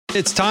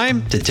It's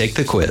time to take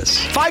the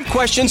quiz. 5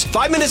 questions,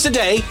 5 minutes a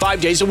day,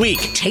 5 days a week.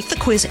 Take the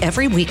quiz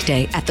every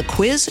weekday at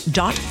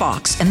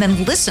thequiz.fox and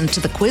then listen to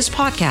the quiz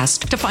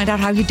podcast to find out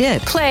how you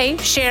did. Play,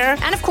 share,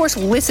 and of course,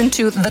 listen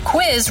to the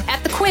quiz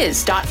at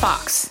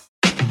thequiz.fox.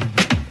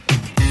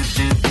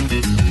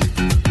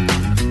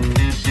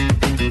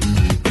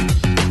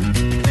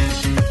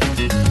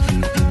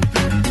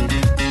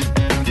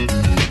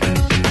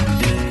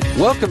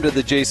 Welcome to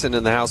the Jason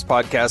in the House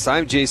podcast.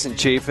 I'm Jason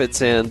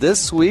Chaffetz, and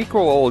this week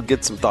we'll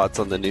get some thoughts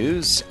on the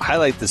news,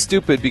 highlight the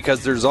stupid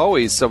because there's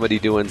always somebody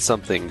doing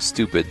something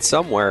stupid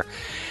somewhere.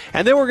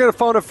 And then we're going to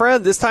phone a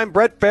friend, this time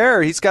Bret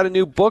Baier. He's got a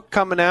new book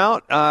coming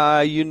out.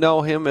 You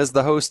know him as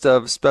the host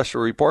of Special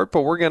Report,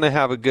 but we're going to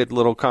have a good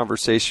little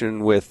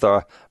conversation with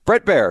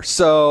Bret Baier.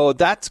 So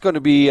that's going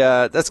to be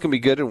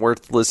good and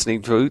worth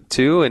listening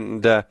to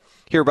and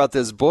hear about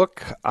this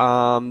book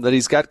that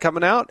he's got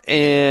coming out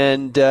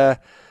and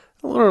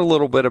learn a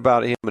little bit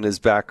about him and his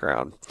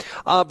background.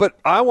 But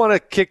I want to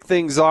kick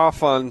things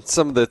off on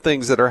some of the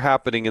things that are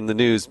happening in the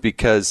news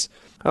because,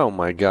 oh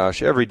my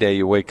gosh, every day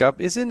you wake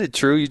up, isn't it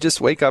true? You just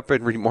wake up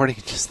every morning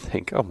and just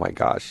think, oh my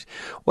gosh,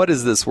 what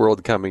is this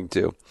world coming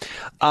to?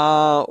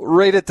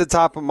 Right at the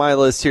top of my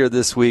list here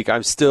this week,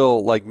 I'm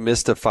still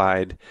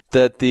mystified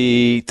that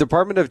the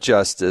Department of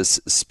Justice,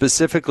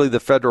 specifically the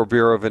Federal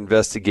Bureau of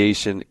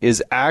Investigation,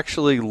 is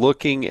actually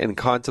looking and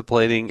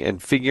contemplating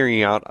and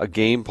figuring out a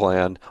game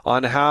plan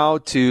on how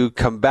to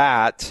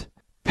combat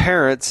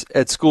parents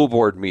at school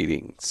board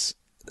meetings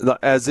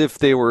as if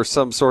they were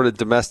some sort of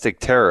domestic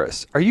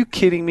terrorists. Are you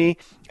kidding me?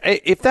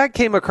 If that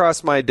came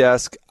across my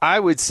desk, I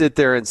would sit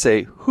there and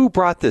say, who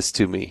brought this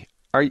to me?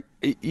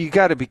 You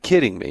got to be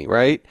kidding me,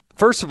 right?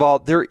 First of all,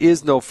 there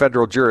is no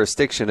federal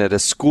jurisdiction at a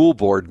school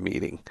board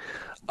meeting.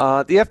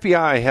 The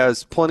FBI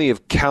has plenty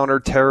of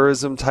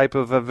counterterrorism type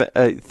of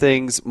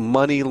things,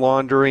 money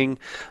laundering,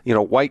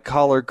 white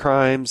collar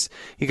crimes.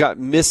 You got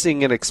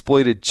missing and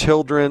exploited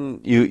children.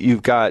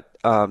 You've got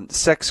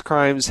sex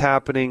crimes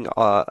happening,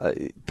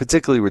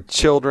 particularly with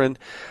children.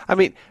 I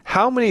mean,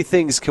 how many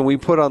things can we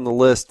put on the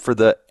list for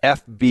the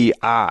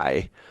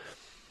FBI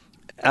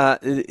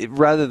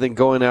rather than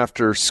going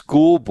after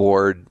school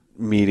board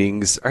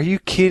meetings? Are you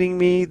kidding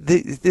me?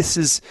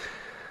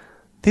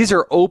 These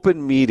are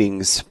open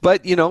meetings,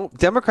 but,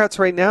 Democrats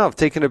right now have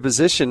taken a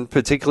position,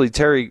 particularly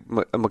Terry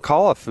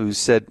McAuliffe, who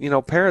said,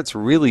 parents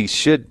really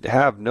should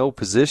have no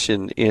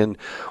position in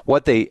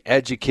what they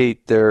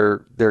educate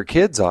their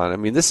kids on. I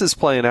mean, this is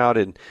playing out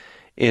in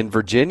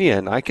Virginia,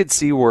 and I could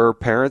see where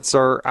parents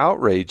are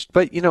outraged.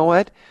 But you know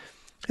what?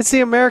 It's the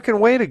American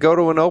way to go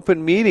to an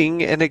open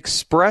meeting and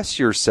express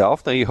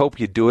yourself. Now, you hope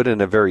you do it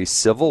in a very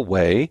civil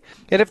way.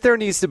 And if there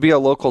needs to be a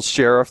local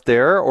sheriff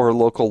there or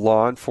local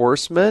law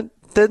enforcement,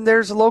 then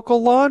there's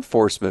local law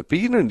enforcement. But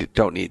you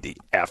don't need the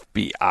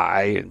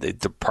FBI and the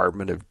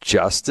Department of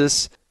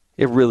Justice.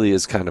 It really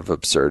is kind of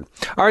absurd.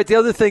 All right, the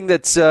other thing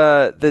that's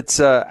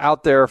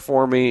out there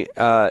for me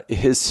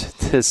is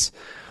this.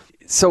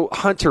 So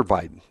Hunter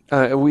Biden.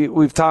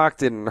 We've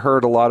talked and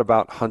heard a lot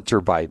about Hunter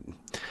Biden.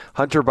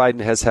 Hunter Biden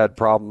has had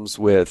problems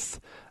with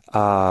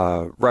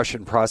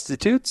Russian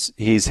prostitutes.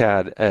 He's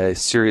had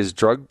serious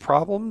drug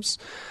problems.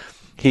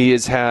 He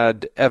has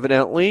had,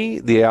 evidently,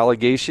 the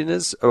allegation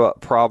is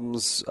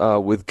problems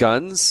with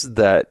guns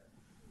that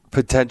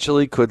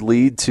potentially could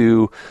lead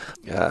to,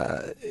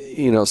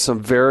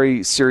 some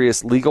very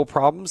serious legal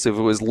problems if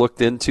it was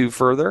looked into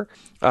further.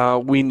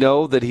 We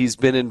know that he's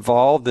been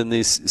involved in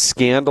these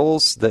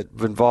scandals that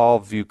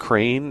involve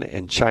Ukraine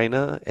and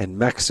China and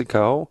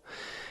Mexico.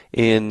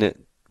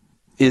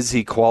 Is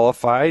he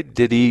qualified?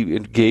 Did he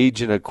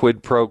engage in a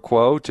quid pro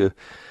quo to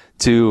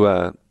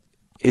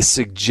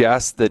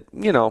suggest that,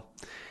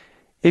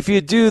 if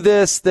you do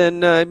this, then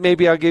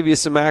maybe I'll give you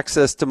some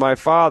access to my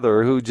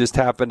father, who just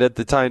happened at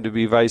the time to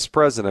be vice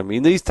president. I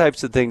mean, these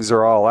types of things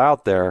are all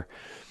out there.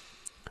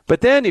 But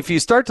then if you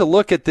start to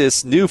look at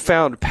this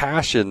newfound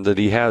passion that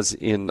he has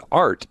in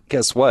art,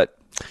 guess what?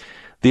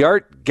 The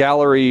art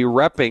gallery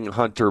repping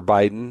Hunter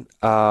Biden,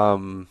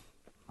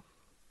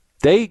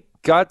 they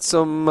got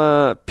some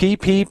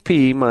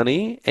PPP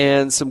money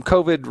and some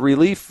COVID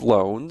relief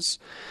loans.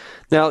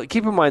 Now,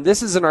 keep in mind,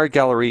 this is an art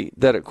gallery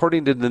that,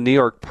 according to the New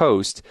York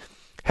Post,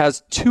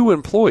 has 2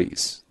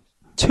 employees.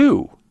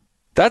 2.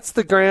 That's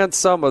the grand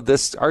sum of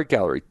this art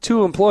gallery.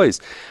 2 employees.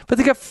 But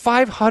they got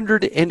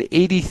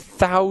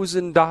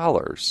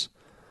 $580,000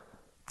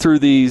 through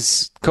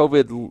these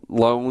COVID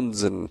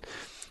loans. And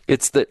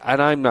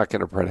and I'm not going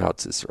to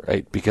pronounce this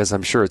right because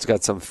I'm sure it's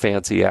got some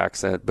fancy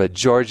accent, but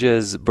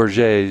Georges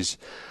Bourges,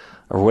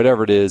 or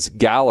whatever it is,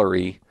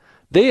 gallery.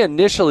 They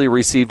initially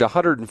received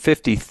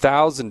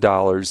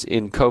 $150,000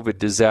 in COVID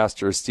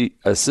disaster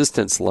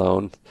assistance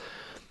loan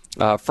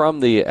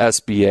from the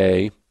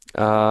SBA.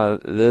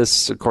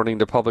 This, according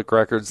to public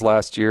records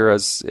last year,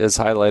 as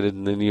highlighted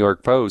in the New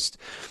York Post.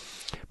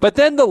 But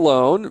then the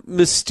loan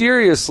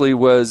mysteriously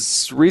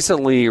was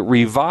recently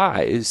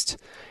revised,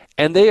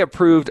 and they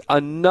approved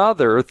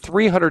another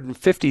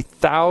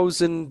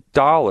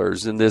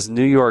 $350,000 in this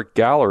New York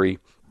gallery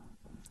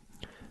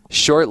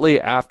shortly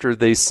after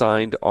they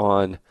signed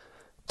on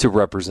to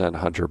represent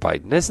Hunter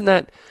Biden. Doesn't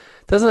that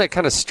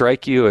kind of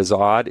strike you as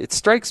odd? It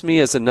strikes me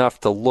as enough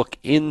to look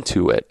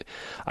into it.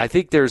 I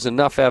think there's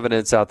enough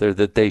evidence out there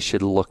that they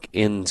should look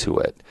into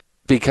it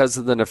because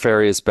of the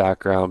nefarious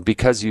background,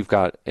 because you've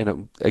got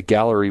a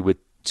gallery with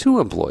 2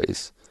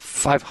 employees,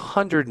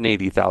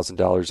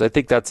 $580,000. I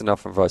think that's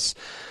enough of us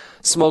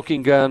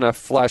smoking gun, a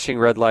flashing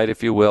red light,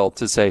 if you will,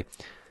 to say,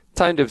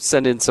 time to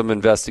send in some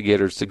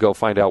investigators to go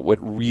find out what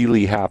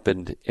really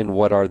happened and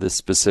what are the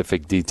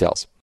specific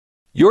details.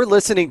 You're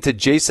listening to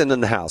Jason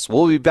in the House.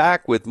 We'll be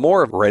back with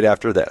more right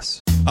after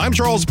this. I'm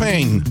Charles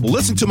Payne.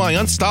 Listen to my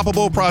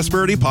Unstoppable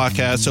Prosperity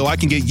podcast so I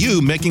can get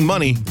you making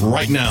money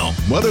right now.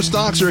 Whether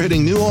stocks are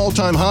hitting new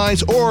all-time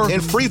highs or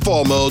in free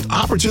fall mode,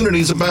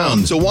 opportunities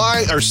abound. So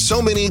why are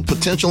so many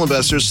potential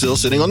investors still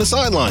sitting on the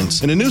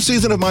sidelines? In a new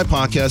season of my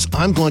podcast,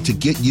 I'm going to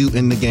get you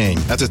in the game.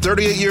 After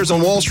 38 years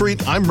on Wall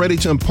Street, I'm ready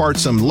to impart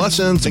some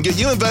lessons and get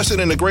you invested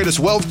in the greatest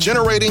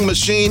wealth-generating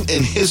machine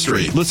in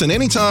history. Listen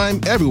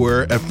anytime,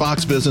 everywhere at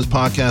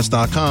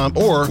foxbusinesspodcast.com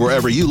or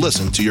wherever you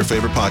listen to your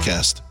favorite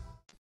podcast.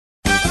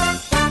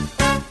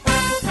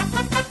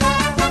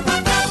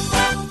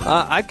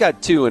 I've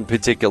got 2 in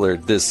particular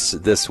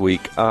this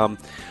week.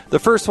 The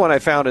first one I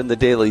found in the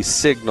Daily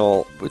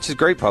Signal, which is a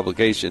great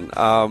publication.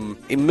 A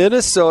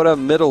Minnesota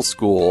middle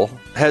school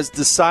has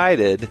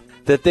decided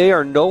that they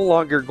are no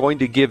longer going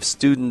to give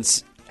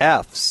students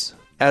Fs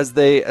as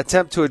they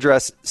attempt to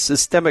address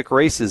systemic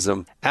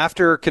racism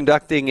after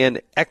conducting an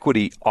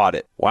equity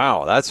audit.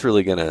 Wow, that's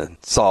really going to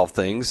solve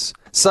things.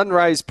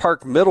 Sunrise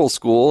Park Middle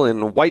School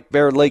in White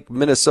Bear Lake,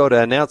 Minnesota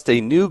announced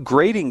a new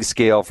grading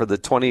scale for the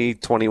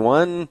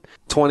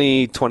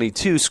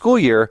 2021-2022 school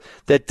year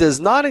that does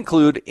not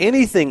include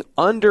anything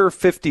under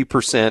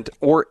 50%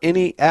 or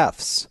any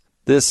Fs.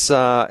 This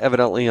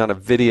evidently on a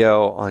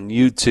video on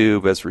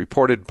YouTube as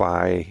reported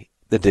by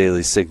the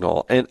Daily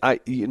Signal. And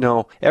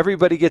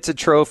everybody gets a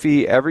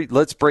trophy.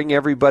 Let's bring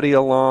everybody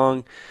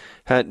along.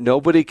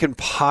 Nobody can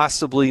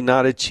possibly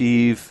not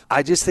achieve.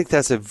 I just think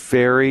that's a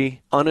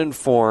very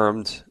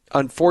uninformed,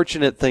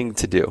 unfortunate thing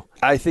to do.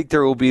 I think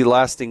there will be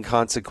lasting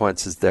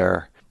consequences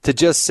there. To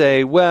just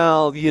say,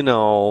 well,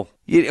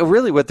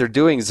 really what they're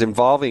doing is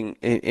involving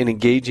and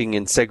engaging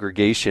in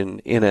segregation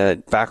in a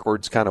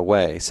backwards kind of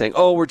way. Saying,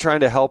 oh, we're trying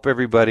to help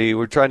everybody.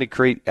 We're trying to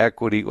create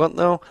equity. Well,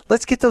 no,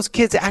 let's get those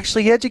kids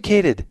actually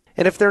educated.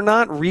 And if they're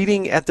not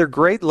reading at their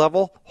grade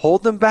level,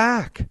 hold them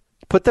back.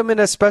 Put them in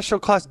a special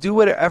class. Do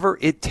whatever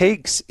it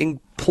takes.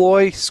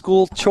 Employ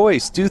school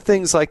choice. Do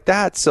things like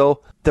that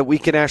so that we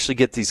can actually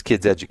get these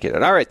kids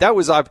educated. All right, that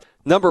was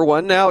number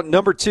 1. Now,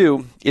 number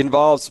 2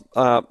 involves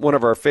one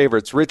of our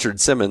favorites, Richard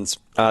Simmons.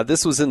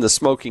 This was in the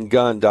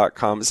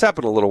smokinggun.com. This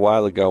happened a little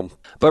while ago.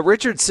 But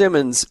Richard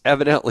Simmons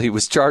evidently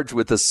was charged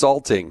with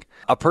assaulting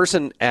a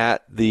person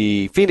at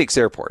the Phoenix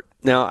airport.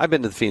 Now, I've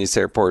been to the Phoenix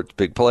airport. It's a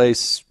big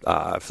place.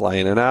 Fly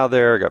in and out of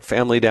there. Got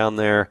family down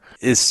there.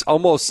 It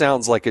almost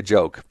sounds like a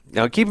joke.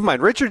 Now, keep in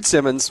mind, Richard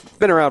Simmons,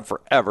 been around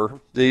forever.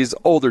 He's an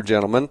older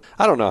gentleman.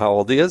 I don't know how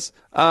old he is.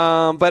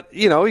 But,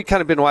 he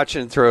kind of been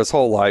watching through his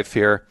whole life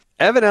here.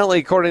 Evidently,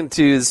 according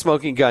to the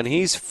Smoking Gun,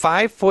 he's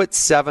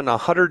 5'7",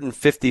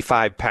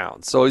 155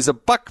 pounds. So he's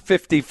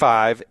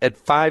 $155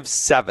 at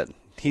 5'7".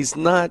 He's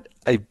not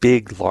a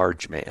big,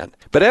 large man.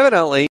 But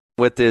evidently,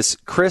 with this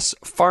Chris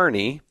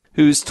Farney,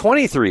 who's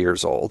 23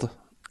 years old,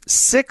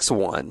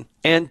 6'1",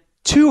 and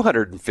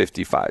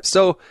 255.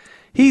 So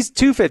he's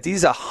 250.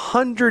 He's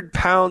 100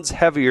 pounds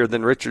heavier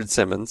than Richard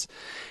Simmons.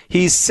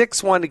 He's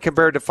 6'1"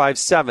 compared to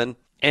 5'7",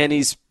 and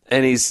he's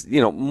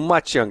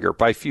much younger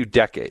by a few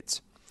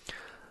decades.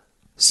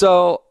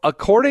 So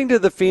according to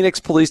the Phoenix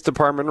Police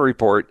Department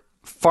report,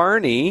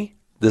 Farney,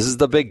 this is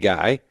the big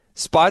guy,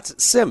 spots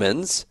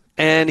Simmons,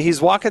 and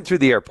he's walking through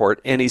the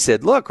airport, and he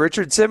said, look,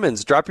 Richard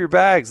Simmons, drop your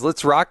bags.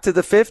 Let's rock to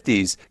the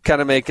 50s,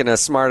 kind of making a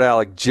smart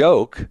aleck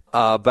joke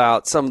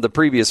about some of the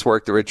previous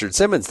work that Richard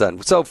Simmons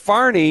done. So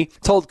Farney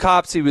told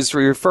cops he was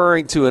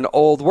referring to an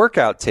old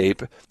workout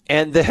tape,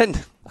 and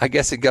then I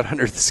guess it got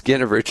under the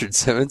skin of Richard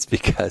Simmons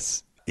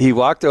because he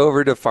walked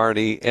over to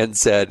Farney and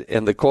said,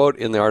 and the quote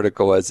in the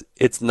article was,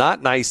 "It's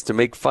not nice to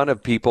make fun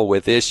of people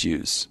with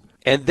issues."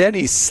 And then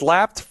he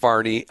slapped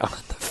Farney on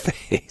the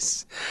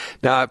face.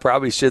 Now, I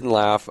probably shouldn't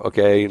laugh.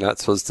 Okay, you're not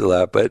supposed to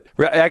laugh. But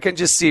I can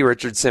just see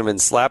Richard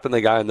Simmons slapping the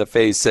guy in the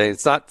face saying,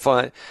 it's not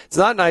fun. It's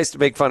not nice to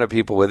make fun of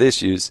people with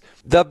issues.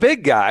 The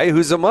big guy,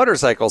 who's a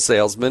motorcycle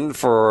salesman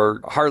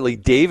for Harley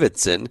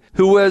Davidson,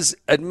 who was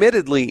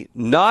admittedly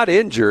not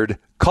injured,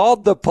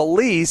 called the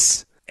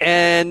police,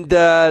 and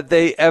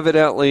they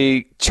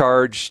evidently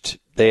charged...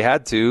 They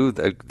had to,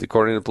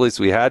 according to the police,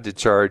 we had to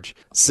charge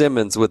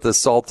Simmons with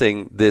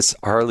assaulting this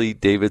Harley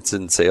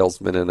Davidson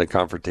salesman in a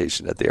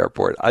confrontation at the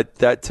airport.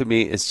 That, to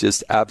me, is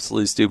just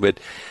absolutely stupid.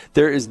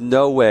 There is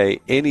no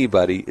way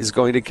anybody is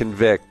going to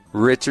convict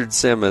Richard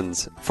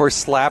Simmons for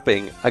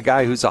slapping a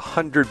guy who's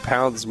 100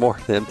 pounds more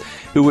than him,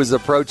 who was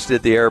approached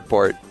at the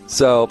airport.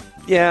 So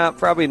Yeah,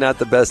 probably not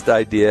the best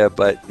idea,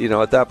 but,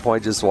 at that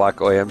point, just walk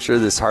away. I'm sure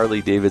this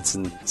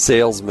Harley-Davidson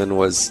salesman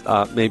was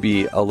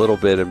maybe a little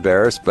bit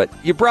embarrassed, but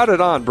you brought it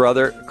on,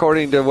 brother,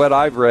 according to what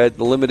I've read,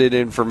 the limited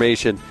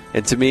information.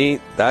 And to me,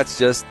 that's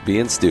just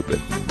being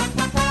stupid.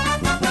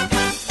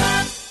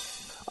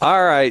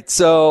 All right,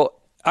 so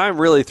I'm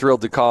really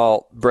thrilled to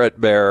call Bret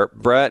Baier.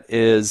 Bret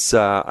is,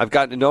 I've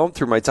gotten to know him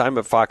through my time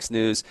at Fox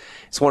News.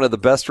 He's one of the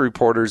best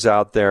reporters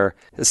out there,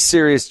 a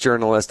serious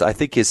journalist. I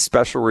think his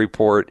special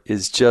report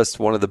is just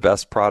one of the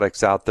best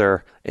products out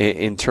there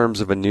in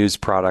terms of a news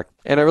product.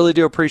 And I really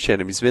do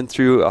appreciate him. He's been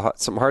through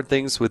some hard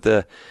things with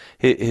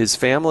his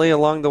family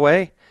along the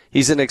way.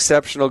 He's an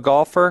exceptional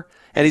golfer,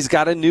 and he's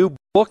got a new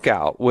book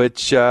out,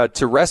 which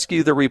To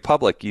Rescue the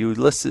Republic,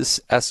 Ulysses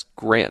S.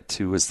 Grant,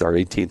 who was our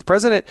 18th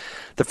president,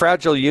 The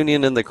Fragile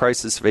Union in the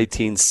Crisis of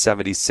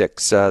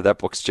 1876. That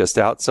book's just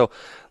out. So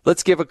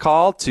let's give a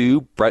call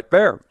to Bret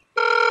Baier.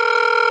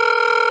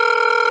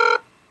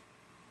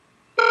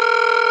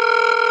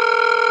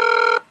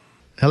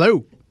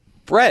 Hello.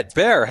 Bret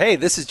Baier. Hey,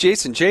 this is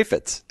Jason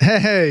Chaffetz.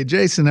 Hey,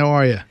 Jason, how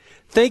are you?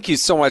 Thank you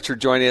so much for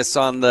joining us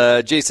on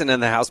the Jason in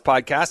the House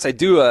podcast.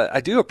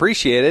 I do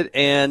appreciate it.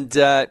 And,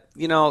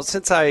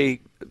 since I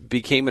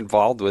became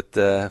involved with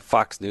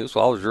Fox News,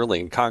 I was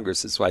really in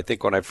Congress. Is I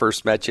think when I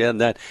first met you.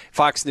 And then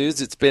Fox News,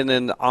 it's been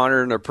an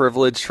honor and a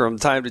privilege from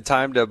time to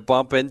time to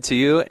bump into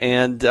you.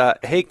 And,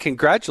 hey,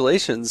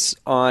 congratulations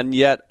on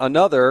yet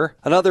another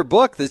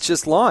book that's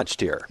just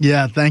launched here.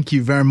 Yeah, thank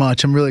you very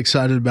much. I'm really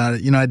excited about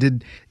it. I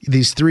did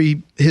these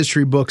 3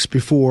 history books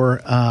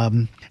before,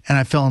 and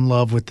I fell in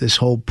love with this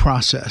whole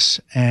process,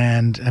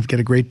 and I've got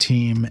a great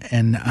team,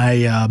 and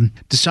I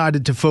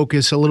decided to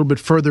focus a little bit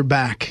further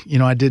back.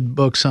 I did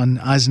books on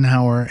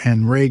Eisenhower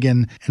and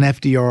Reagan and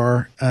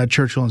FDR,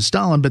 Churchill and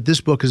Stalin, but this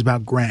book is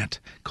about Grant,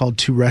 called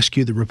To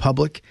Rescue the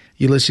Republic,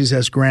 Ulysses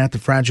S. Grant, The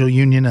Fragile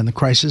Union and the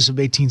Crisis of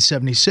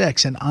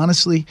 1876. And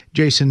honestly,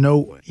 Jason,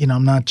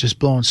 I'm not just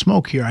blowing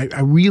smoke here.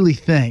 I really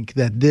think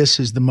that this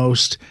is the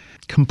most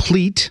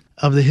complete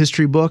of the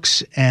history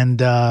books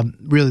and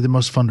really the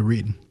most fun to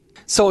read.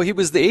 So he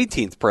was the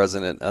 18th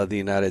president of the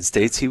United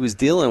States. He was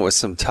dealing with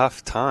some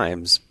tough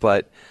times,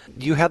 but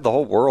you had the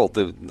whole world,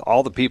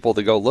 all the people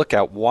to go look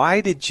at.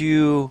 Why did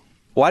you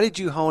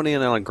hone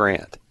in on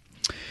Grant?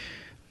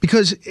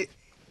 Because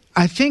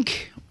I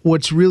think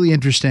what's really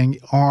interesting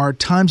are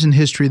times in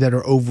history that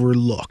are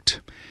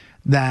overlooked,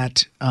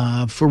 that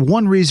for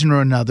one reason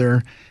or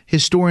another,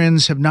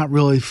 historians have not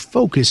really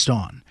focused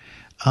on.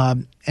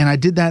 And I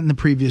did that in the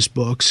previous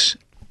books.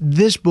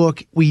 This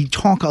book, we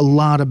talk a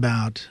lot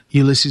about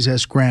Ulysses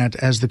S. Grant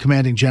as the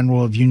commanding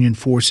general of Union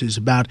forces,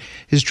 about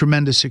his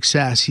tremendous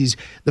success. He's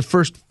the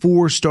first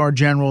 4-star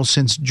general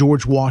since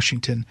George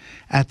Washington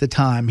at the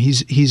time.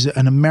 He's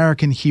an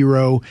American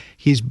hero.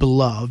 He's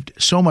beloved,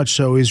 so much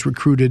so he's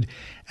recruited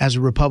as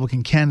a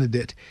Republican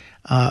candidate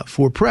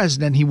for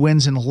president. He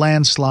wins in a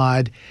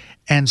landslide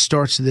and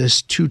starts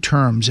this 2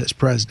 terms as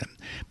president.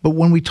 But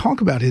when we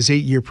talk about his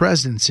 8-year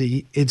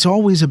presidency, it's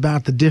always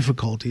about the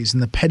difficulties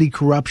and the petty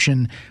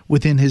corruption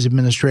within his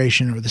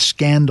administration or the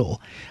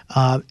scandal.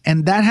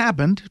 And that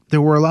happened.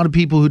 There were a lot of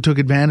people who took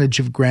advantage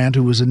of Grant,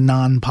 who was a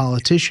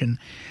non-politician.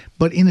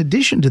 But in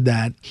addition to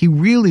that, he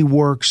really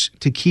works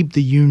to keep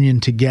the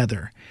Union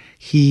together.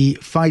 He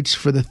fights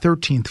for the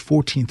 13th,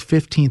 14th,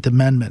 15th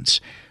Amendments,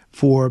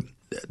 for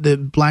the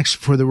blacks,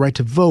 for the right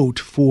to vote,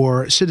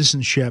 for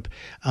citizenship.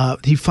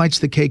 He fights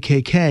the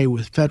KKK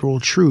with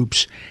federal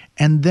troops.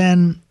 And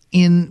then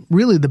in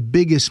really the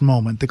biggest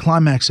moment, the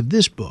climax of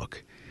this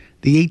book,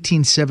 the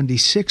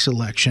 1876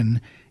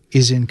 election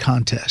is in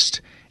contest.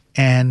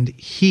 And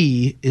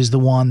he is the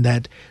one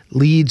that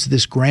leads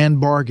this grand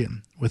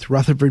bargain with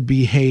Rutherford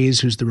B. Hayes,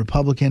 who's the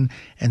Republican,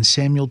 and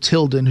Samuel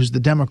Tilden, who's the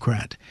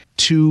Democrat,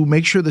 to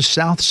make sure the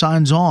South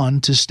signs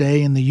on to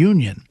stay in the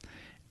Union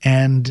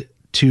and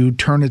to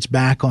turn its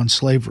back on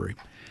slavery.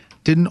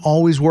 Didn't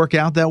always work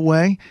out that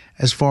way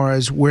as far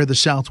as where the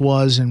South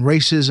was in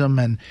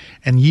racism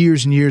and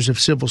years of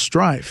civil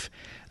strife.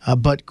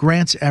 But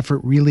Grant's effort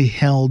really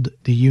held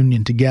the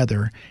Union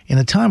together in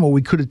a time where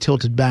we could have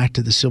tilted back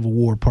to the Civil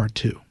War Part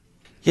 2.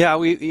 Yeah,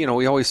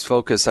 we always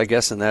focus, I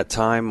guess, in that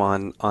time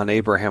on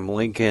Abraham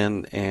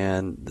Lincoln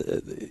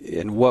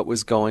and what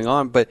was going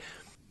on, but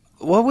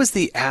what was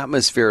the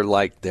atmosphere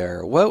like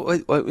there?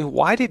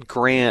 Why did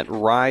Grant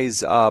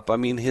rise up? I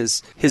mean,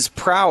 his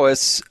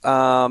prowess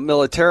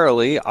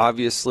militarily,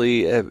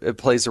 obviously, it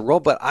plays a role,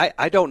 but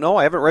I don't know.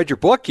 I haven't read your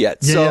book yet.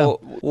 Yeah. So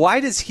why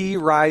does he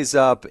rise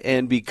up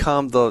and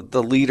become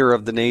the leader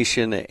of the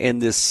nation in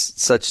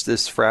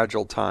this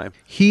fragile time?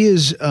 He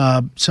is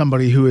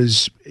somebody who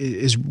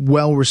is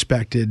well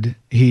respected.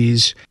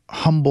 He's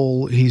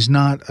humble. He's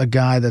not a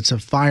guy that's a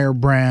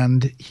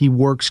firebrand. He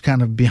works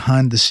kind of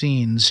behind the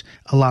scenes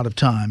a lot of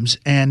times.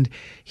 And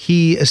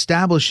he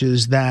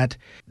establishes that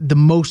the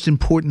most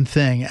important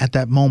thing at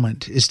that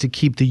moment is to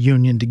keep the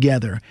Union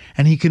together.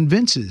 And he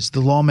convinces the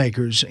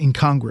lawmakers in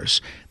Congress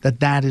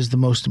that that is the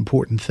most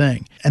important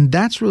thing. And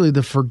that's really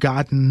the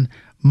forgotten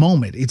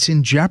moment. It's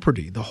in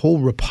jeopardy. The whole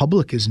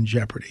republic is in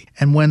jeopardy.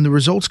 And when the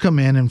results come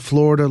in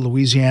Florida,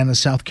 Louisiana,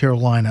 South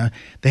Carolina,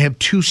 they have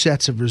two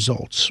sets of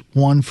results,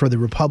 one for the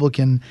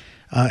Republican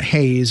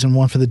Hayes and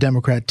one for the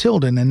Democrat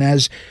Tilden. And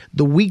as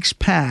the weeks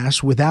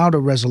pass without a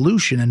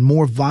resolution and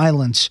more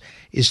violence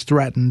is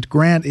threatened,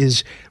 Grant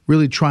is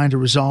really trying to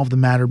resolve the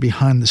matter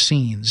behind the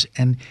scenes.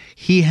 And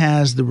he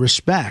has the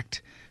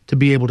respect to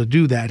be able to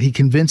do that. He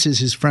convinces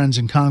his friends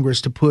in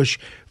Congress to push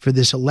for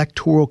this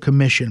electoral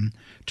commission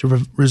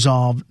to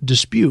resolve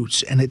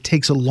disputes. And it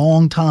takes a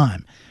long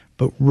time.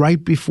 But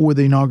right before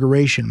the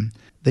inauguration,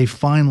 they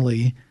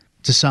finally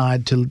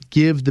decide to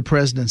give the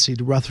presidency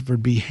to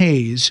Rutherford B.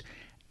 Hayes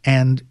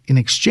and in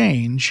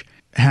exchange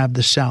have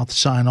the South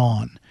sign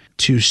on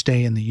to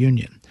stay in the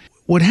Union.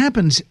 What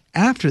happens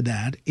after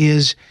that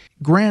is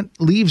Grant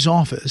leaves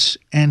office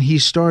and he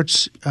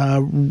starts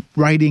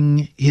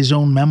writing his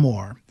own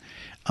memoir,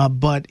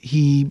 but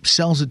he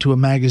sells it to a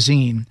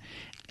magazine.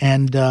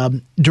 And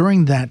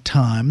during that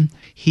time,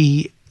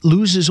 he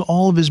loses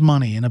all of his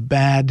money in a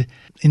bad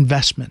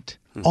investment,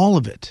 all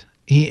of it.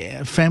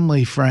 A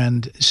family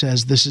friend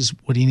says this is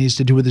what he needs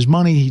to do with his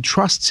money. He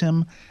trusts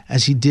him,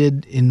 as he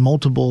did in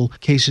multiple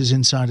cases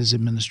inside his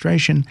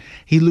administration.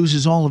 He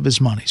loses all of his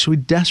money, so he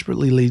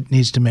desperately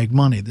needs to make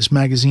money. This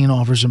magazine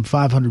offers him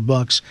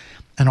 $500,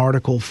 an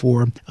article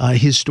for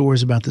his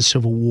stories about the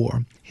Civil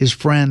War. His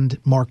friend,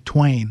 Mark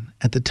Twain,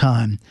 at the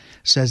time,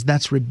 says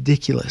that's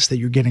ridiculous that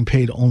you're getting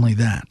paid only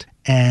that.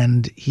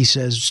 And he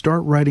says,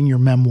 start writing your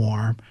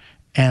memoir,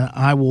 and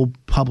I will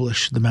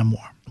publish the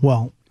memoir.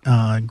 Well,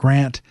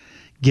 Grant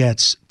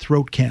gets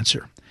throat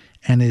cancer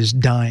and is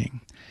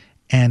dying.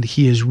 And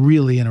he is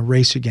really in a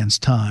race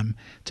against time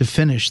to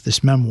finish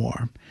this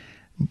memoir.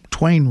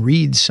 Twain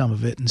reads some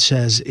of it and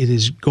says it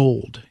is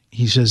gold.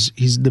 He says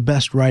he's the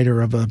best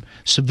writer of a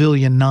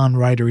civilian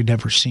non-writer he'd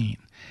ever seen.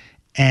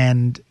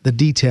 And the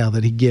detail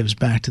that he gives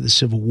back to the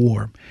Civil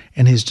War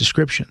and his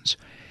descriptions.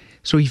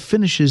 So he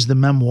finishes the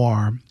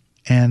memoir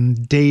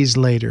and days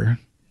later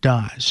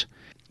dies.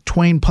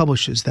 Twain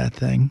publishes that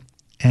thing,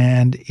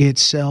 and it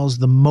sells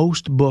the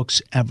most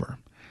books ever.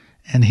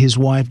 And his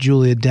wife,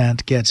 Julia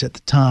Dent, gets at the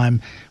time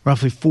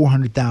roughly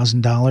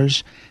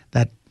 $400,000.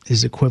 That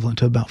is equivalent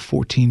to about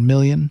 $14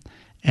 million.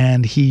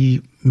 And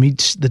he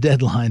meets the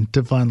deadline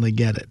to finally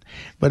get it.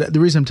 But the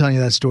reason I'm telling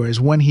you that story is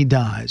when he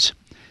dies,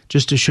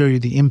 just to show you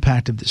the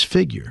impact of this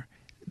figure,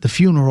 the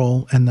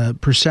funeral and the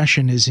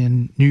procession is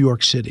in New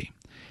York City.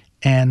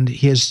 And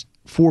he has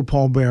 4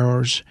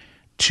 pallbearers.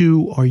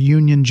 2 are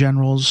Union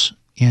generals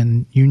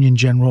in Union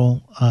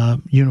general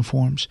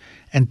uniforms,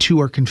 and 2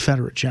 are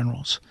Confederate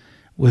generals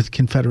with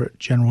Confederate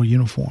general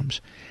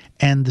uniforms.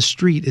 And the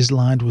street is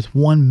lined with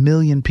 1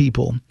 million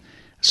people,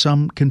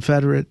 some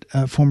Confederate,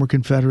 former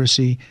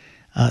Confederacy,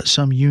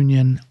 some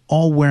Union,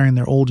 all wearing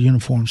their old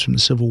uniforms from the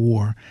Civil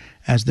War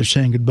as they're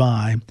saying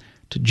goodbye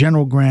to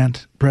General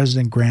Grant,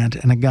 President Grant,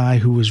 and a guy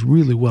who was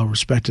really well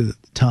respected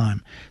at the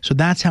time. So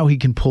that's how he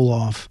can pull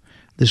off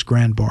this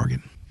grand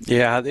bargain.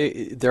 Yeah,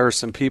 there are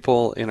some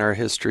people in our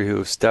history who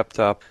have stepped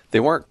up. They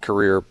weren't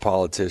career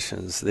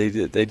politicians. They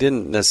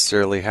didn't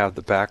necessarily have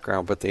the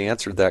background, but they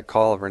answered that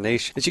call of our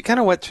nation. As you kind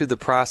of went through the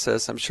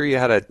process, I'm sure you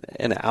had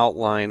an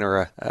outline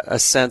or a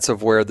sense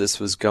of where this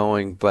was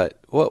going, but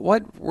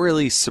what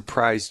really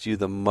surprised you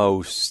the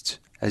most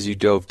as you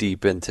dove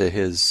deep into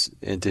his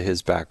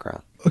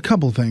background? A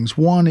couple of things.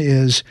 One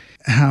is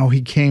how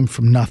he came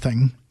from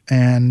nothing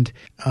and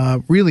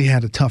really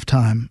had a tough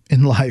time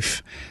in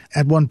life.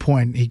 At one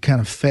point, he kind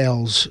of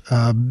fails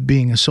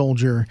being a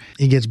soldier.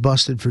 He gets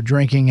busted for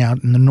drinking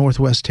out in the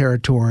Northwest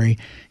Territory.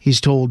 He's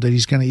told that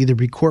he's going to either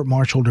be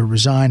court-martialed or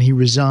resign. He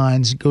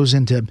resigns, goes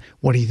into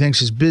what he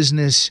thinks is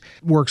business,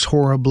 works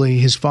horribly.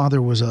 His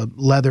father was a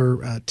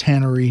leather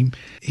tannery.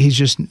 He's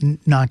just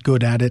not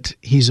good at it.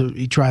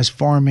 He tries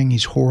farming.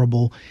 He's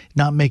horrible,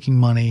 not making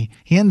money.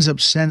 He ends up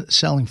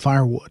selling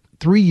firewood.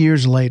 3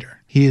 years later,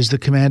 he is the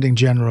commanding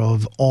general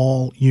of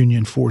all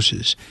Union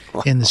forces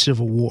in the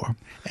Civil War.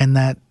 And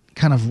that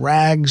kind of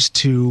rags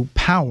to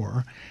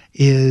power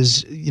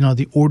is,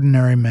 the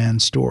ordinary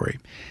man's story.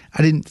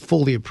 I didn't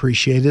fully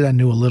appreciate it. I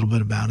knew a little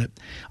bit about it.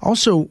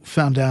 Also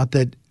found out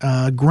that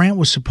Grant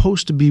was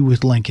supposed to be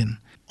with Lincoln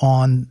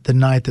on the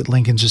night that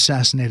Lincoln's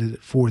assassinated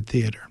at Ford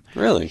Theater.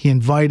 Really? He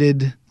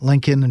invited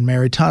Lincoln, and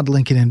Mary Todd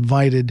Lincoln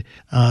invited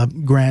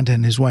Grant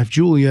and his wife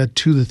Julia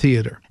to the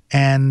theater.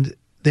 And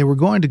they were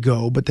going to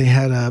go, but they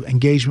had an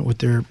engagement with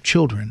their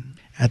children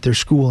at their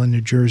school in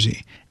New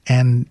Jersey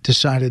and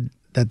decided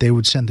that they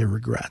would send their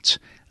regrets.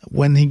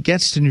 When he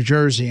gets to New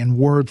Jersey and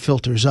word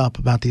filters up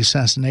about the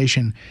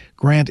assassination,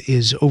 Grant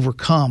is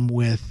overcome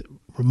with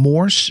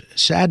remorse,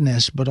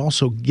 sadness, but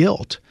also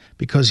guilt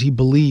because he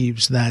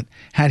believes that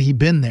had he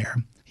been there,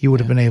 he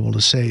would have been able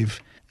to save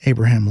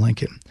Abraham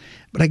Lincoln.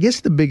 But I guess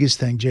the biggest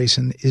thing,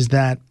 Jason, is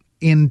that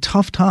in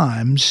tough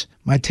times,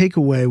 my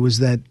takeaway was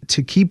that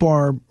to keep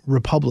our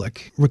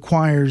republic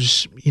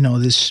requires,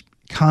 this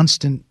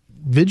constant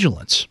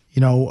vigilance.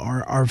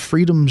 Our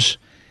freedoms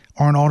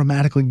aren't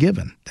automatically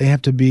given. They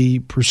have to be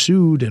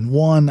pursued and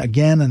won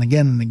again and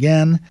again and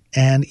again.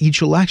 And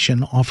each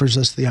election offers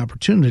us the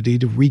opportunity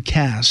to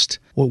recast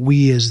what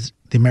we as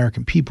the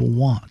American people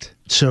want.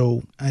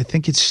 So I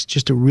think it's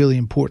just a really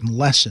important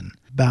lesson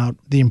about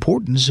the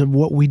importance of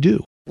what we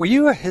do. Were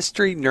you a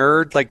history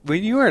nerd? Like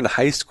when you were in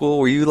high school,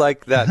 were you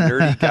like that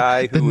nerdy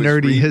guy who was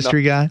nerdy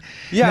history guy?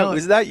 Yeah, no,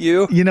 was that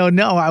you?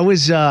 No, I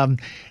was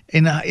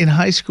in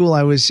high school.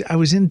 I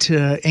was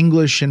into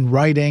English and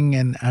writing,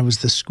 and I was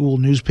the school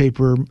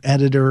newspaper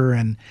editor,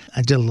 and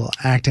I did a little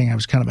acting. I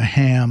was kind of a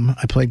ham.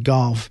 I played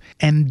golf,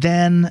 and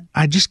then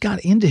I just got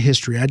into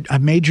history. I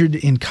majored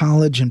in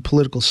college in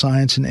political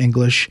science and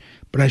English,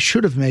 but I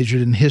should have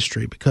majored in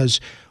history because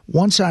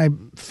once I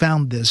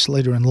found this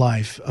later in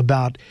life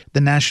about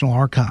the National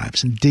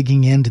Archives and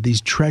digging into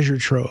these treasure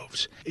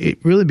troves, it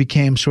really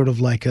became sort of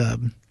like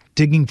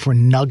digging for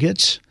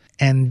nuggets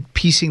and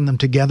piecing them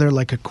together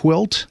like a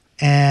quilt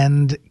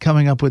and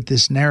coming up with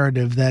this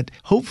narrative that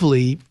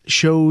hopefully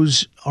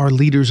shows our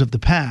leaders of the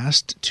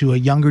past to a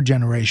younger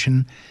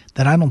generation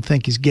that I don't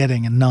think is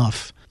getting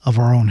enough of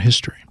our own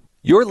history.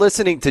 You're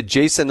listening to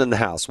Jason in the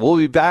House. We'll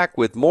be back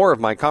with more of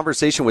my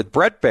conversation with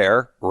Bret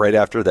Baier right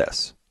after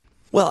this.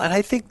 Well, and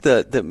I think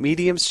the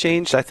medium's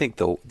changed. I think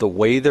the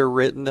way they're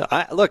written.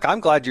 Look, I'm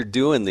glad you're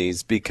doing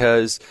these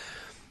because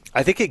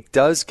I think it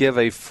does give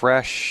a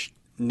fresh,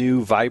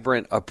 new,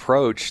 vibrant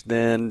approach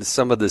than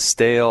some of the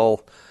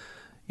stale.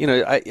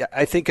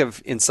 I think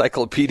of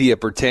Encyclopedia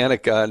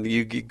Britannica, and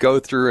you go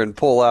through and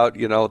pull out,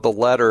 the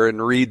letter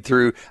and read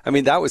through. I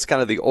mean, that was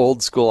kind of the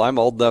old school. I'm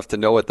old enough to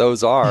know what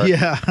those are.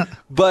 Yeah,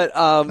 but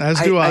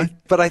as do I.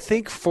 But I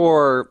think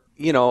for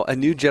a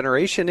new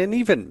generation and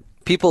even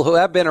people who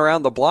have been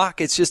around the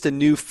block, it's just a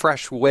new,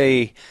 fresh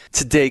way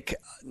to take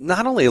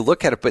not only a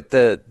look at it, but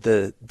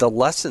the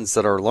lessons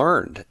that are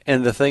learned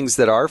and the things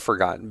that are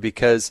forgotten,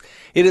 because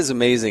it is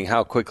amazing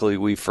how quickly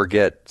we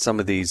forget some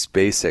of these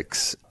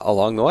basics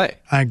along the way.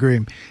 I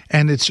agree.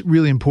 And it's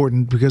really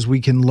important because we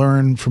can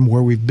learn from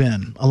where we've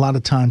been. A lot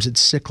of times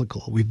it's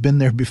cyclical. We've been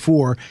there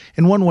before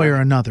in one way or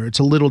another. It's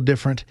a little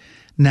different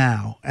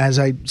now. As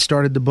I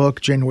started the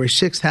book, January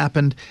 6th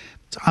happened.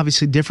 It's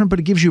obviously different, but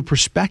it gives you a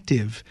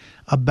perspective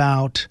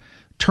about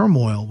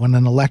turmoil when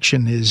an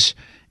election is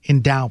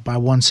in doubt by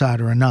one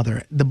side or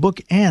another. The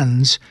book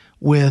ends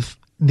with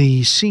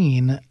the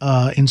scene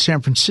in San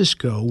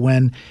Francisco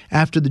when,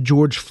 after the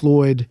George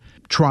Floyd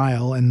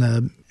trial and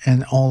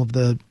all of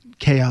the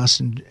chaos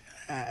and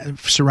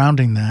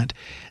surrounding that,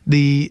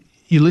 the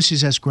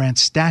Ulysses S. Grant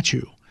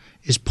statue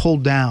is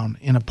pulled down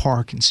in a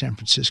park in San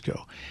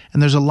Francisco.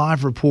 And there's a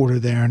live reporter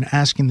there and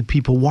asking the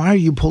people, why are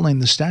you pulling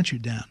the statue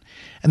down?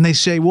 And they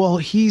say, well,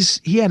 he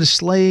had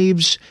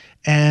slaves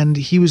and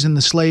he was in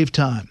the slave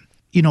time.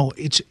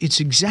 It's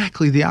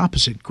exactly the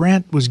opposite.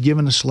 Grant was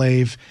given a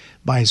slave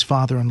by his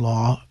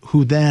father-in-law,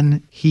 who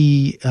then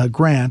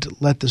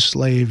Grant let the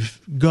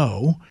slave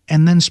go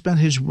and then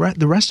spent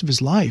the rest of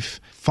his life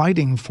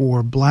fighting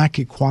for black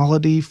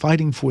equality,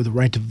 fighting for the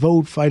right to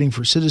vote, fighting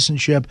for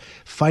citizenship,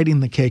 fighting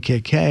the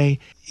KKK.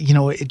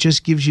 It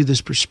just gives you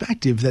this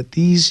perspective that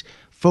these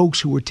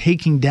folks who were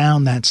taking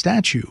down that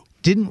statue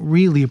didn't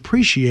really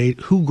appreciate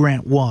who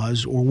Grant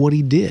was or what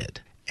he did.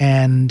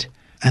 And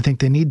I think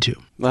they need to.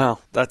 Wow,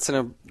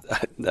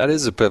 that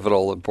is a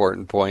pivotal,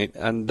 important point.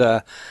 And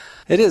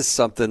it is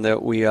something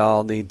that we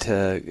all need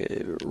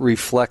to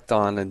reflect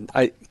on. And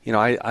I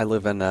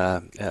live in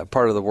a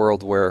part of the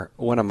world where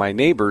one of my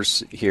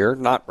neighbors here,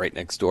 not right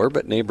next door,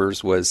 but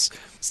neighbors, was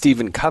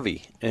Stephen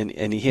Covey.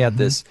 And he had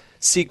this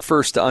seek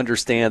first to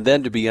understand,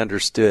 then to be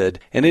understood.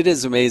 And it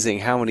is amazing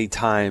how many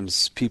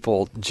times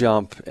people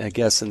jump, I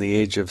guess, in the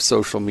age of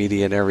social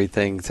media and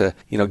everything to,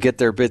 get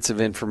their bits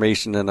of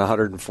information in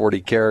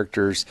 140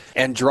 characters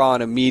and draw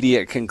an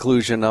immediate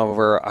conclusion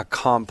over a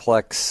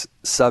complex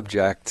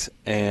subject.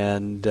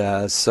 And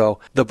so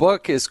the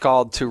book is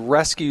called To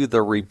Rescue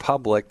the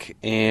Republic,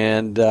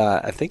 and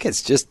I think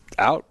it's just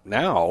out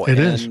now. It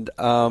is.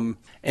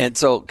 And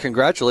so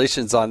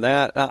congratulations on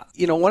that.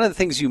 One of the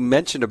things you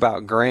mentioned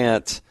about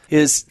Grant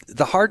is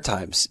the hard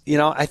times.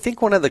 I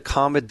think one of the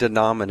common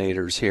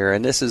denominators here,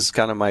 and this is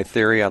kind of my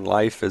theory on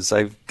life as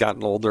I've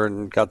gotten older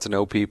and got to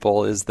know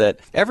people, is that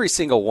every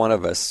single one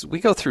of us, we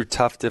go through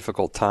tough,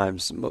 difficult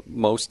times.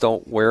 Most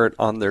don't wear it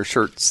on their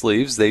shirt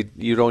sleeves.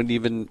 You don't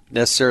even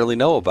necessarily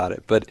know about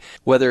it. But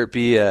whether it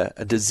be a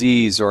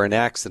disease or an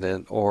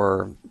accident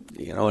or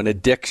an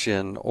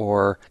addiction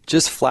or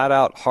just flat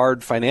out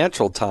hard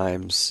financial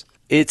times,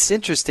 it's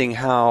interesting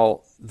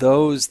how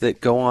those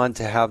that go on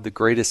to have the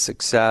greatest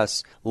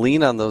success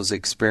lean on those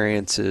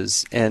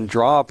experiences and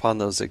draw upon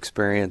those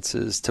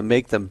experiences to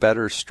make them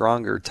better,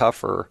 stronger,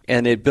 tougher,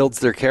 and it builds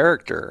their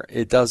character.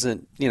 It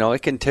doesn't,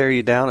 it can tear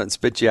you down and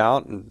spit you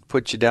out and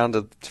put you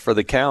down for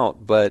the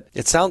count, but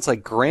it sounds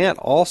like Grant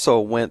also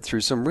went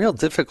through some real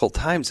difficult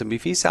times. I mean,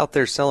 if he's out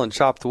there selling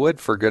chopped wood,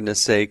 for goodness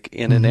sake,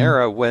 in an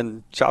era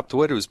when chopped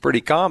wood was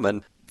pretty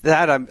common,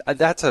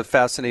 that's a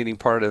fascinating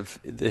part of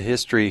the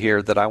history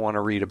here that I want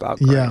to read about.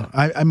 Grant.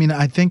 Yeah, I mean,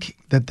 I think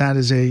that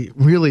is a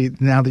really,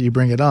 now that you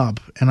bring it up,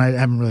 and I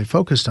haven't really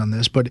focused on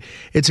this, but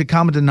it's a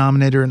common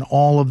denominator in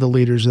all of the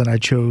leaders that I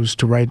chose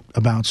to write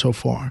about so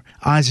far.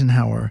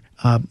 Eisenhower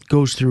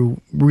goes through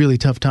really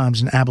tough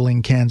times in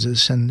Abilene,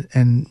 Kansas,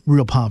 and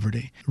real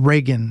poverty.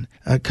 Reagan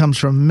comes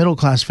from a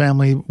middle-class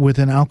family with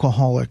an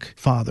alcoholic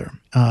father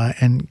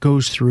and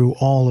goes through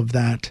all of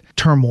that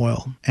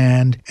turmoil.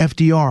 And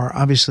FDR,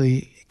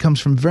 obviously, comes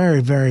from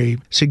very, very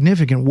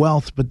significant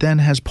wealth, but then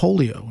has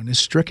polio and is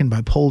stricken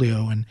by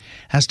polio and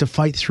has to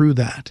fight through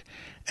that.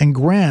 And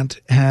Grant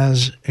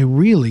has a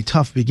really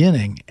tough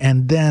beginning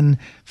and then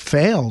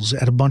fails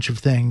at a bunch of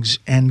things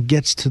and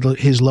gets to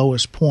his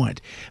lowest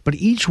point. But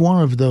each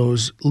one of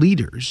those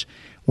leaders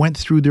went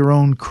through their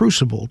own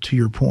crucible, to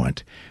your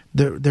point,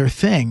 their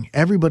thing.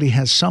 Everybody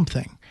has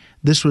something.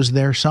 This was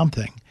their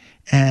something.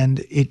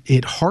 And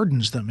it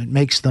hardens them. It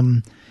makes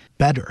them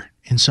better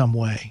in some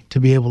way to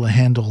be able to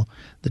handle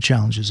the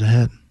challenges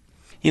ahead.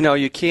 You know,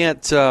 you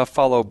can't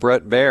follow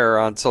Bret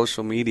Baier on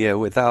social media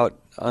without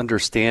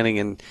understanding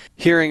and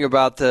hearing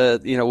about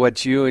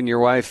what you and your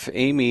wife,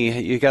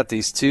 Amy, you got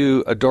these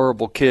two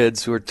adorable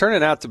kids who are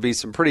turning out to be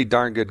some pretty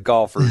darn good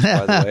golfers,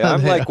 by the way.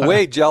 I'm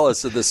way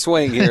jealous of the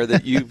swing here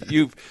that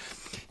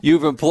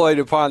you've employed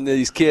upon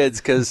these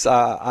kids because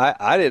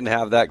I didn't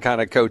have that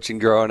kind of coaching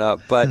growing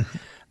up. But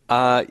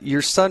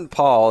your son,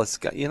 Paul,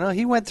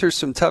 he went through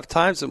some tough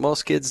times that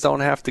most kids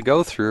don't have to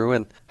go through.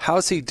 And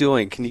how's he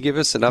doing? Can you give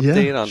us an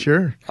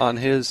update on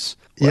his?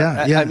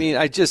 Yeah. I mean,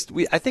 I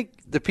think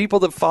the people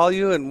that follow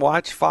you and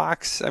watch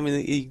Fox, I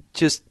mean,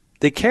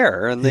 they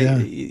care, and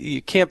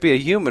you can't be a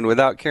human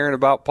without caring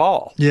about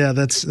Paul. Yeah,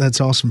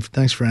 that's awesome.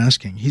 Thanks for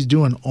asking. He's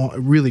doing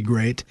really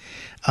great.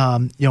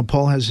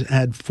 Paul has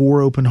had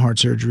 4 open heart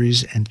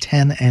surgeries and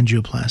 10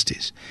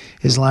 angioplasties.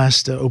 His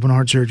last open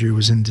heart surgery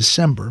was in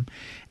December,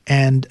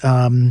 and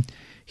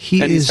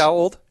he's how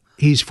old?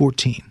 He's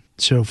 14.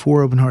 So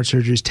 4 open heart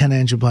surgeries, 10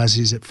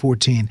 angioplasties at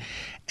 14,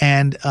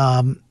 and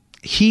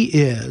he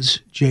is,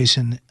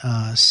 Jason,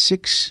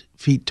 6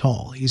 feet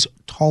tall. He's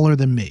taller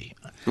than me.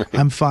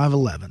 I'm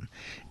 5'11",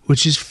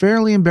 which is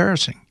fairly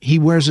embarrassing. He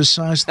wears a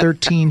size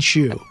 13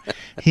 shoe.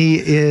 He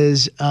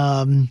is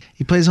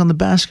he plays on the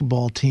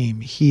basketball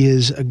team. He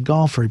is a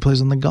golfer. He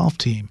plays on the golf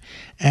team,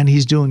 and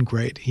he's doing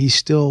great. He's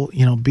still,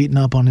 beating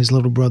up on his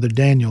little brother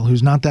Daniel,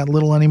 who's not that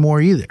little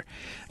anymore either.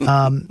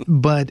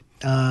 But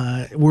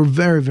we're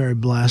very, very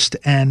blessed,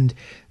 and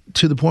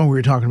to the point we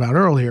were talking about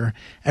earlier,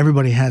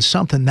 everybody has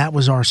something. That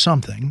was our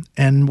something.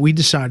 And we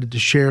decided to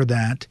share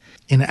that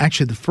in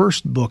actually the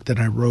first book that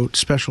I wrote,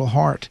 Special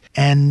Heart.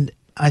 And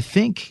I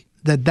think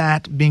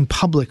that being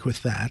public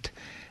with that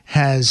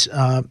has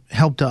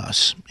helped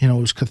us. It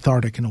was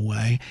cathartic in a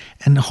way.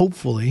 And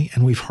hopefully,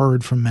 and we've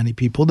heard from many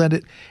people, that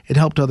it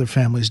helped other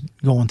families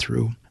going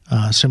through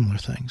similar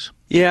things.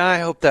 Yeah, I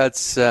hope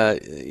that's, I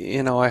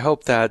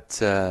hope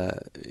that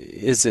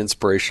is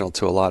inspirational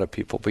to a lot of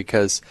people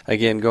because,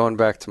 again, going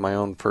back to my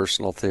own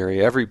personal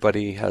theory,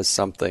 everybody has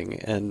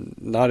something and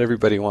not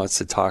everybody wants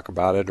to talk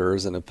about it or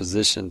is in a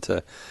position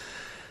to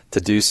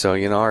do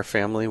so. Our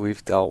family,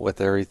 we've dealt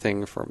with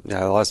everything from,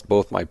 I lost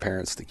both my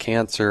parents to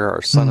cancer.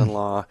 Our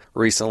son-in-law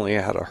recently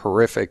had a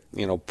horrific,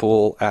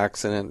 pool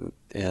accident.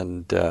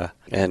 And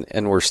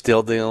we're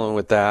still dealing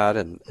with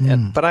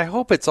that. But I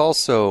hope it's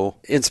also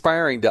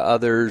inspiring to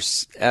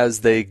others as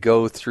they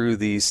go through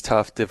these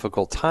tough,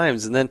 difficult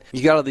times. And then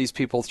you got all these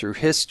people through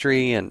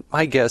history. And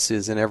my guess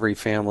is in every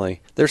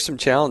family, there's some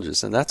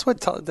challenges. And that's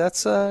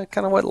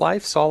kind of what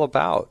life's all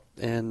about.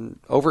 And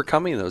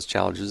overcoming those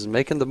challenges and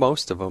making the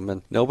most of them.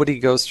 And nobody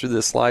goes through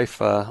this life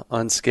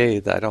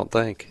unscathed, I don't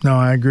think. No,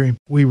 I agree.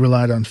 We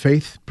relied on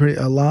faith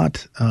a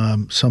lot.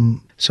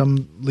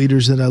 Some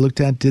leaders that I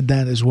looked at did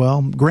that as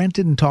well. Grant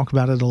didn't talk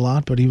about it a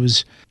lot, but he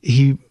was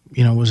a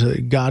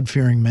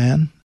God-fearing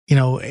man.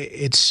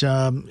 It's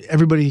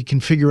everybody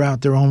can figure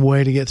out their own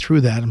way to get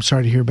through that. I'm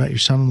sorry to hear about your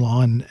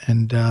son-in-law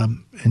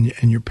and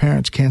your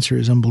parents. Cancer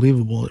is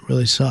unbelievable. It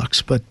really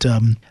sucks. But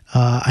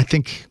I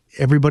think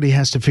everybody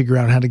has to figure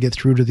out how to get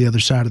through to the other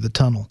side of the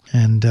tunnel,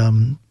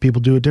 and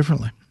people do it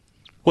differently.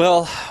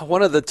 Well,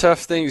 one of the tough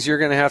things you're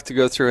going to have to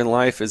go through in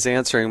life is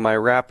answering my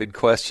rapid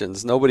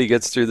questions. Nobody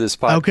gets through this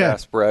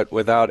podcast, Brett,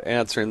 without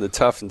answering the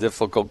tough and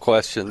difficult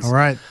questions. All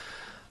right.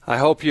 I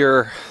hope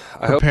you're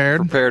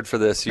prepared for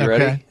this. You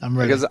ready? I'm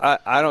ready. Because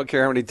I don't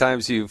care how many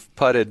times you've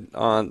putted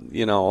on,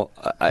 or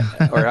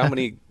how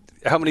many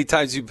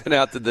times you've been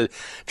out to the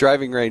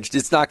driving range.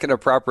 It's not going to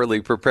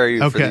properly prepare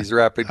you for these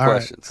rapid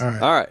questions. All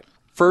right. All right.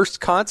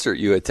 First concert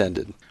you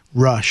attended?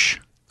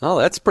 Rush. Oh,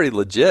 that's pretty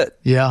legit.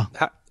 Yeah.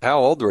 How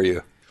old were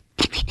you?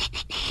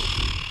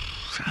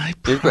 I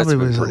probably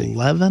was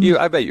 11.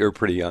 I bet you were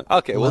pretty young.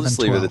 Okay, 11, we'll just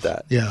leave 12. It at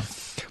that. Yeah.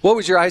 What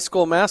was your high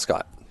school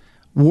mascot?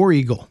 War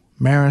Eagle.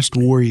 Marist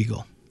War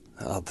Eagle.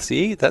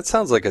 See, that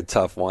sounds like a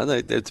tough one.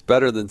 It's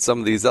better than some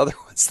of these other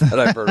ones that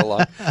I've heard a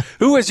lot.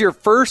 Who was your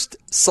first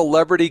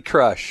celebrity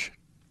crush?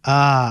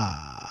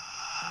 That's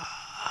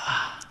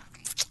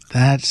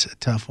a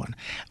tough one.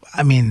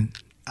 I mean,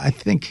 I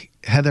think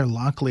Heather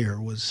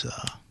Locklear was.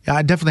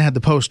 I definitely had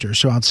the poster,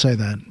 so I'd say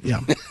that.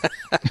 Yeah.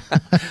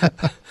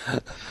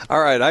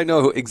 All right, I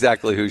know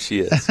exactly who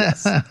she is.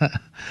 Yes.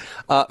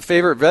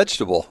 Favorite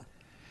vegetable?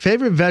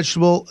 Favorite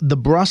vegetable, the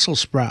Brussels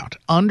sprout.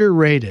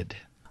 Underrated.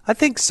 I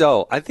think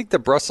so. I think the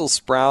Brussels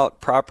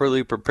sprout,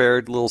 properly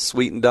prepared, a little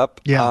sweetened up.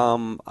 Yeah.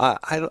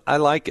 I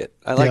like it.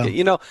 I like it.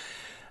 You know,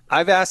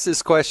 I've asked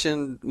this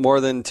question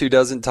more than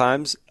 24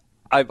 times.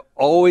 I've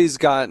always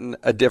gotten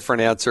a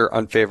different answer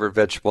on favorite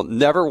vegetable.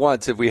 Never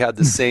once have we had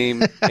the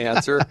same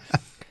answer.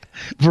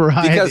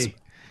 Variety. Because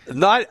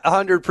not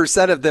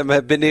 100% of them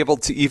have been able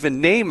to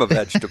even name a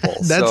vegetable.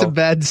 That's a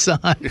bad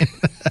sign.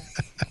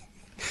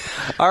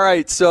 All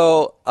right,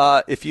 so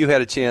if you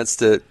had a chance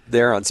to,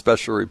 there on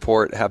Special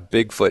Report, have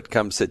Bigfoot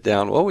come sit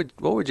down, what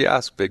would you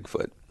ask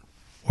Bigfoot?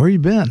 Where you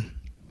been?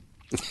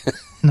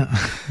 No,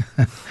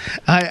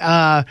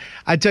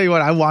 I tell you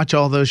what, I watch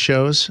all those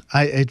shows.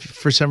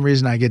 For some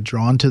reason I get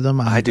drawn to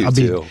them. I do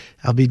too.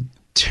 I'll be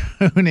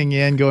tuning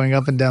in, going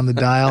up and down the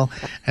dial,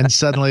 and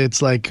suddenly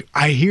it's like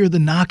I hear the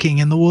knocking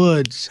in the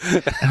woods,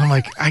 and I'm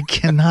like, I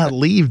cannot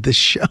leave the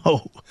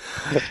show.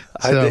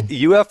 So,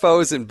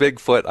 UFOs and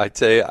Bigfoot, I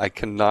tell you, I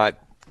cannot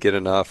get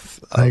enough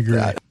of I agree.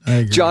 that. I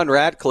agree. John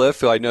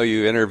Ratcliffe, who I know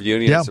you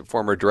interviewed, he's Yeah. a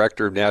former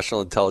director of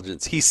national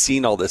intelligence. He's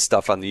seen all this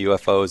stuff on the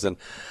UFOs,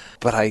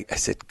 but I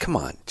said, come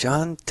on,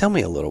 John, tell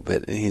me a little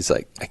bit. And he's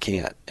like, I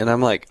can't. And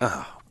I'm like,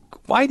 oh,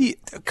 why do you,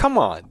 come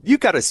on, you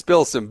got to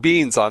spill some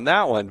beans on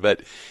that one.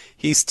 But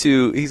he's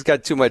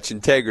got too much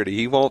integrity.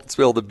 He won't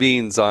spill the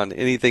beans on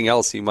anything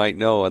else he might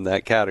know in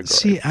that category.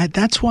 See,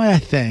 that's why I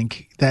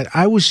think that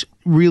I was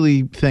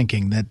really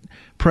thinking that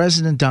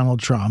President Donald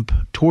Trump,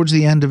 towards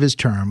the end of his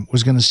term,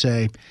 was going to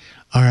say,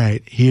 all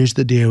right, here's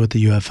the deal with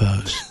the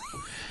UFOs.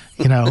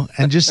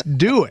 And just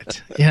do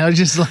it.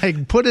 Just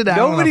like put it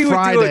out Nobody on a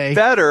Friday. would do it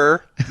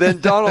better than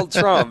Donald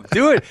Trump.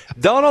 Do it.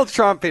 Donald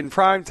Trump in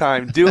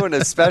primetime doing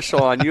a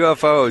special on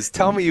UFOs.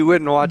 Tell me you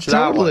wouldn't watch that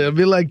one. Totally. It'd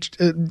be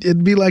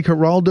like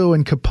Geraldo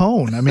and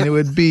Capone. I mean, it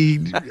would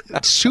be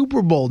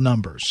Super Bowl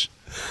numbers.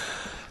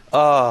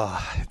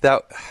 I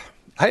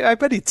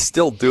bet he'd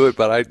still do it,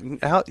 but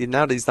now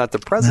that he's not the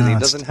president, he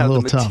doesn't have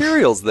the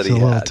materials that he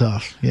had. It's a little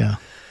tough, yeah.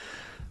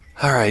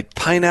 All right,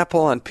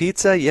 pineapple on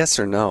pizza, yes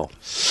or no?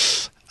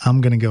 I'm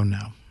going to go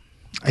no.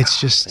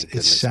 It's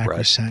it's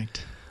sacrosanct.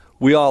 Brett.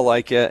 We all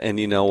like it, and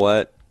you know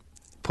what?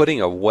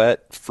 Putting a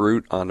wet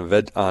fruit on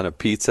a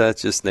pizza,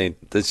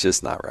 that's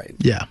just not right.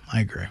 Yeah,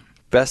 I agree.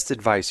 Best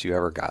advice you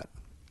ever got?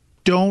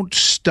 Don't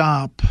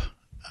stop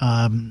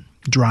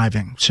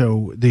driving.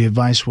 So the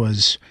advice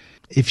was,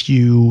 if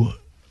you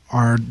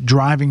are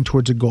driving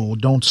towards a goal,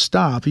 don't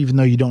stop, even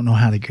though you don't know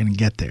how you're going to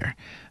get there.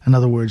 In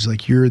other words,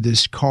 like you're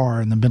this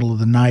car in the middle of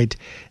the night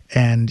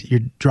and you're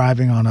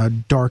driving on a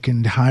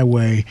darkened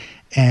highway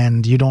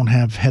and you don't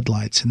have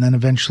headlights. And then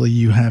eventually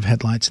you have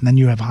headlights and then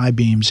you have high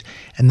beams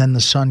and then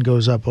the sun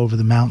goes up over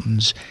the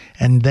mountains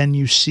and then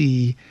you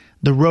see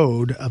the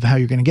road of how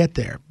you're going to get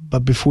there.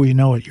 But before you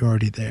know it, you're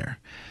already there.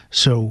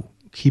 So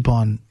keep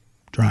on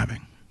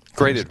driving.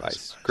 Great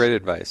advice. Great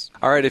advice.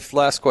 All right,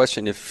 last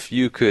question. If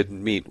you could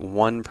meet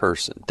one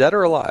person, dead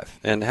or alive,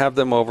 and have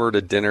them over to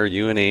dinner,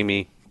 you and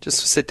Amy, just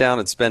sit down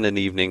and spend an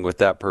evening with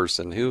that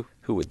person, who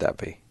would that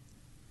be?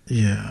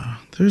 Yeah,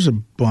 there's a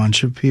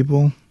bunch of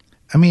people.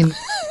 I mean,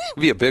 it'd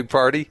be a big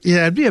party.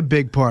 Yeah, it'd be a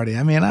big party.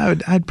 I mean,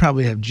 I'd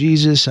probably have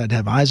Jesus. I'd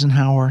have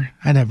Eisenhower.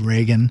 I'd have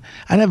Reagan.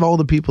 I'd have all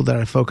the people that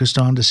I focused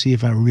on to see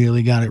if I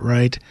really got it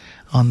right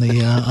on the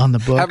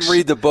books. Have them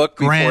read the book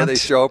before they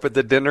show up at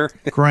the dinner.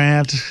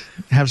 Grant,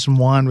 have some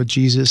wine with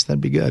Jesus.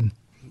 That'd be good.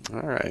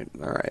 All right.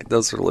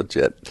 Those are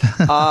legit.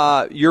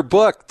 Your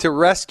book, To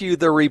Rescue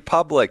the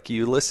Republic,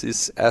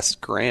 Ulysses S.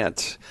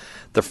 Grant,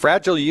 The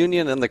Fragile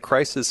Union and the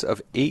Crisis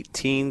of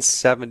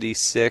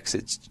 1876.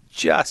 It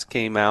just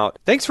came out.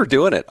 Thanks for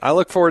doing it. I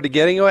look forward to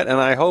getting it, and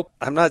I hope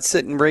I'm not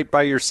sitting right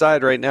by your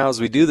side right now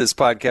as we do this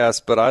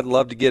podcast, but I'd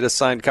love to get a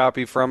signed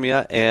copy from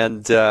you.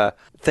 And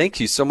thank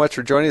you so much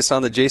for joining us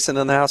on the Jason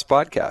in the House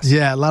podcast.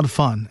 Yeah, a lot of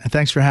fun. And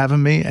thanks for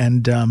having me.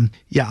 And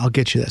I'll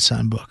get you that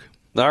signed book.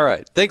 All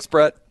right. Thanks,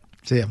 Brett.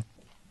 See ya.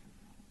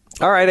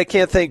 All right, I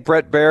can't thank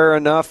Bret Baier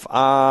enough.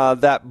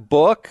 That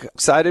book,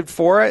 excited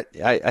for it.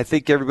 I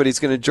think everybody's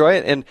going to enjoy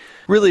it, and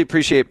really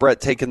appreciate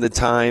Bret taking the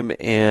time,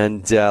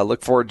 and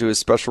look forward to his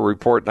special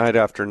report night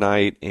after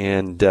night,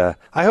 and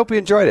I hope you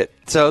enjoyed it.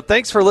 So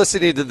thanks for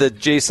listening to the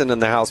Jason in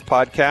the House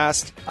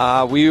podcast.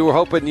 We were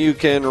hoping you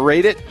can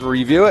rate it,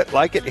 review it,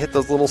 like it, hit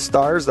those little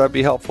stars. That'd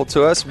be helpful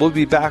to us. We'll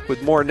be back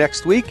with more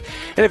next week.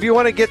 And if you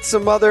want to get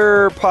some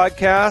other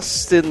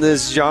podcasts in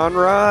this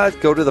genre,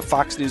 go to the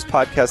Fox News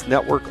Podcast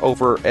Network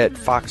over at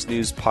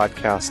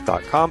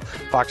foxnewspodcast.com,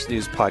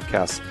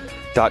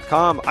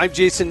 foxnewspodcast.com. I'm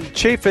Jason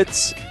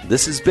Chaffetz.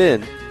 This has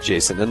been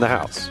Jason in the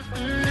House.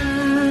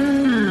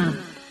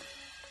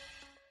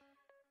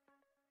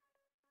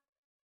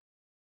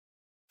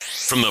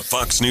 from the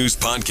Fox News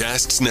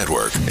Podcasts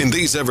Network. In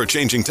these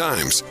ever-changing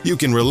times, you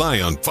can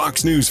rely on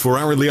Fox News for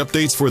hourly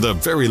updates for the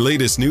very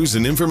latest news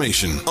and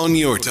information on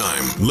your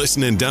time.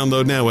 Listen and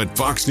download now at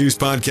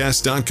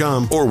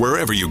foxnewspodcast.com or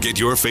wherever you get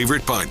your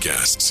favorite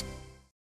podcasts.